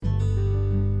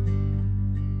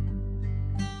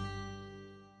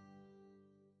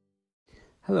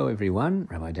Hello everyone,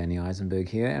 Rabbi Danny Eisenberg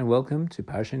here, and welcome to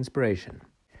Parsha Inspiration.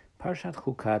 Parshat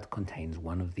Chukat contains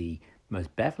one of the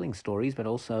most baffling stories, but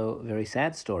also a very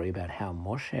sad story about how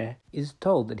Moshe is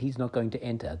told that he's not going to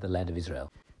enter the land of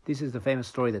Israel. This is the famous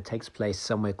story that takes place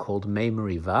somewhere called Mei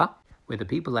Merivah, where the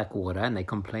people lack water and they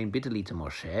complain bitterly to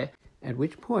Moshe, at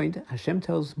which point Hashem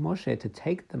tells Moshe to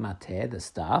take the mateh, the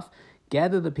staff,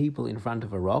 gather the people in front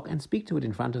of a rock and speak to it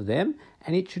in front of them,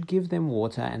 and it should give them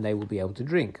water and they will be able to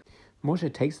drink.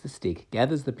 Moshe takes the stick,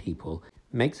 gathers the people,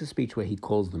 makes a speech where he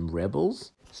calls them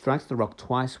rebels, strikes the rock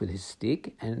twice with his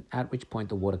stick, and at which point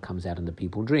the water comes out and the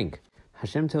people drink.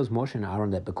 Hashem tells Moshe and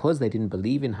Aaron that because they didn't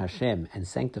believe in Hashem and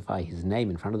sanctify his name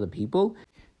in front of the people,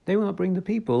 they will not bring the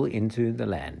people into the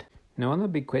land. Now, one of the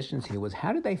big questions here was,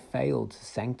 how did they fail to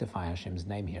sanctify Hashem's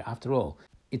name here? After all,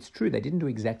 it's true, they didn't do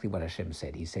exactly what Hashem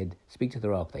said. He said, speak to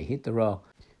the rock. They hit the rock.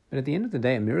 But at the end of the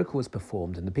day, a miracle was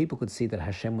performed, and the people could see that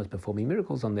Hashem was performing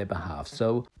miracles on their behalf.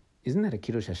 So, isn't that a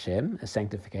Kiddush Hashem, a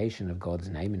sanctification of God's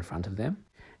name in front of them?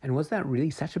 And was that really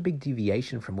such a big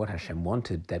deviation from what Hashem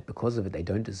wanted that because of it they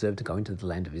don't deserve to go into the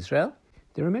land of Israel?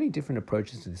 There are many different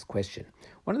approaches to this question.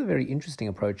 One of the very interesting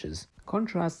approaches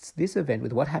contrasts this event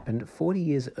with what happened 40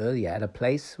 years earlier at a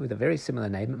place with a very similar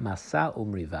name, Masa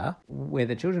Umriva, where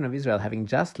the children of Israel, having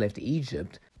just left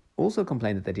Egypt, also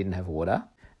complained that they didn't have water.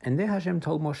 And there Hashem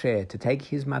told Moshe to take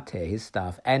his mateh, his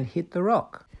staff, and hit the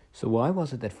rock. So why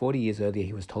was it that 40 years earlier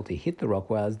he was told to hit the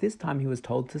rock, whereas this time he was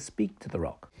told to speak to the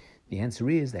rock? The answer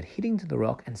is that hitting to the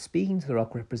rock and speaking to the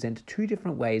rock represent two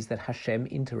different ways that Hashem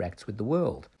interacts with the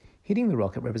world. Hitting the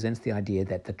rock, it represents the idea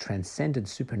that the transcendent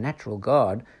supernatural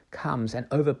God comes and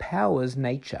overpowers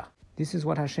nature. This is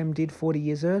what Hashem did 40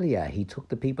 years earlier. He took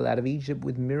the people out of Egypt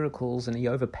with miracles and he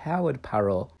overpowered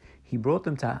Paro. He brought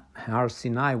them to Har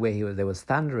Sinai where there was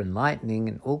thunder and lightning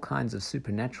and all kinds of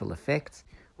supernatural effects.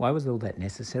 Why was all that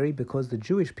necessary? Because the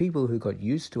Jewish people who got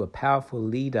used to a powerful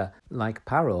leader like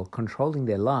Paro controlling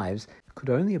their lives could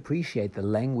only appreciate the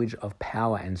language of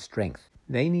power and strength.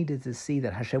 They needed to see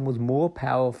that Hashem was more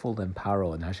powerful than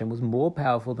Paro and Hashem was more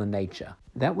powerful than nature.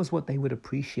 That was what they would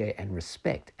appreciate and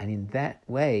respect, and in that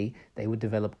way they would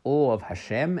develop awe of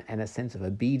Hashem and a sense of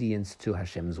obedience to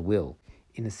Hashem's will.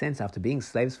 In a sense, after being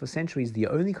slaves for centuries, the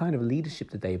only kind of leadership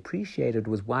that they appreciated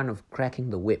was one of cracking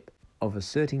the whip, of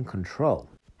asserting control.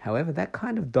 However, that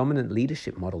kind of dominant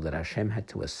leadership model that Hashem had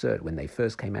to assert when they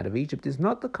first came out of Egypt is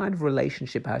not the kind of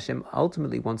relationship Hashem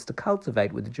ultimately wants to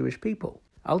cultivate with the Jewish people.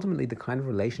 Ultimately, the kind of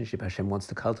relationship Hashem wants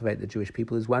to cultivate with the Jewish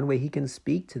people is one where he can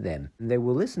speak to them, and they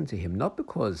will listen to him, not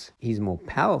because he's more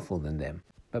powerful than them,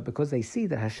 but because they see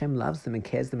that Hashem loves them and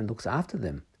cares them and looks after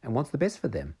them and wants the best for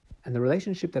them. And the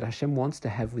relationship that Hashem wants to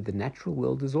have with the natural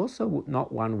world is also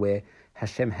not one where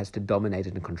Hashem has to dominate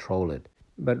it and control it,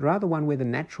 but rather one where the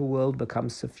natural world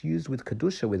becomes suffused with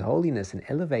Kedusha, with holiness, and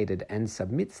elevated and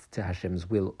submits to Hashem's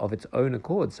will of its own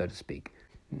accord, so to speak.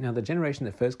 Now, the generation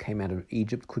that first came out of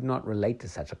Egypt could not relate to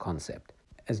such a concept.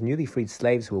 As newly freed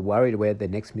slaves who were worried where their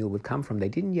next meal would come from, they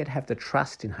didn't yet have the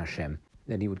trust in Hashem,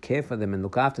 that he would care for them and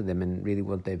look after them and really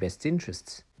want their best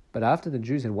interests. But after the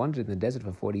Jews had wandered in the desert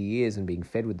for 40 years and being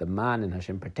fed with the man and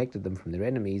Hashem protected them from their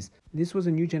enemies, this was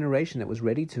a new generation that was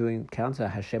ready to encounter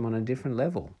Hashem on a different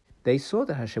level. They saw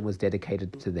that Hashem was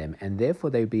dedicated to them, and therefore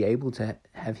they would be able to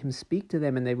have him speak to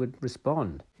them and they would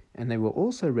respond. And they were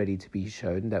also ready to be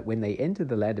shown that when they enter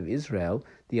the land of Israel,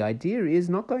 the idea is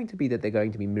not going to be that they're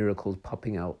going to be miracles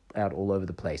popping out all over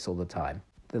the place all the time.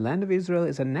 The land of Israel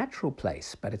is a natural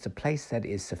place, but it's a place that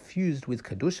is suffused with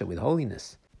Kedusha, with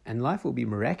holiness. And life will be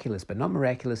miraculous, but not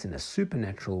miraculous in a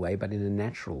supernatural way, but in a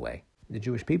natural way. The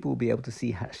Jewish people will be able to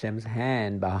see Hashem's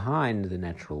hand behind the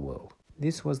natural world.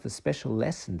 This was the special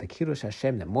lesson, the Kiddush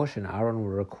Hashem, that Moshe and Aaron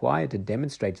were required to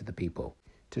demonstrate to the people,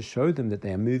 to show them that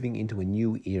they are moving into a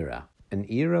new era, an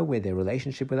era where their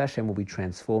relationship with Hashem will be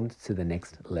transformed to the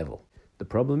next level. The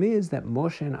problem is that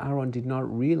Moshe and Aaron did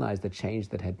not realize the change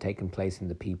that had taken place in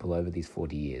the people over these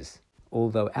 40 years.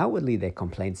 Although outwardly their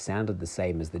complaints sounded the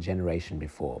same as the generation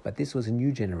before, but this was a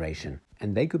new generation,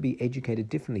 and they could be educated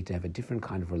differently to have a different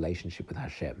kind of relationship with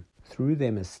Hashem. Through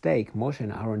their mistake, Moshe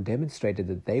and Aaron demonstrated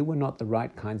that they were not the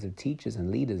right kinds of teachers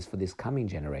and leaders for this coming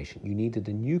generation. You needed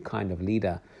a new kind of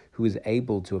leader who was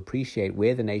able to appreciate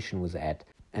where the nation was at,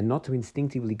 and not to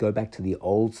instinctively go back to the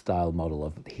old style model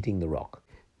of hitting the rock.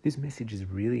 This message is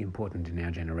really important in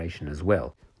our generation as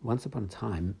well. Once upon a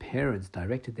time, parents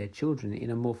directed their children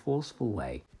in a more forceful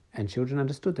way, and children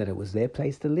understood that it was their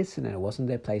place to listen and it wasn't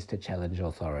their place to challenge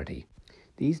authority.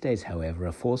 These days, however,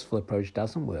 a forceful approach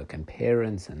doesn't work, and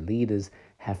parents and leaders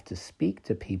have to speak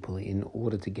to people in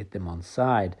order to get them on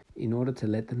side, in order to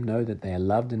let them know that they are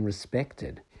loved and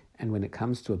respected. And when it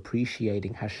comes to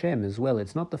appreciating Hashem as well,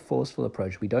 it's not the forceful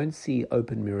approach. We don't see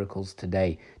open miracles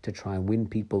today to try and win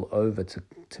people over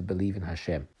to believe in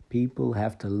Hashem. People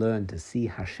have to learn to see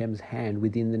Hashem's hand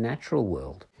within the natural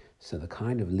world. So the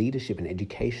kind of leadership and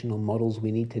educational models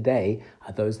we need today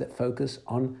are those that focus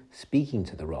on speaking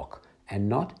to the rock and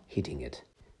not hitting it.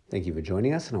 Thank you for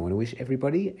joining us, and I want to wish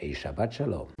everybody a Shabbat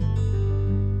Shalom.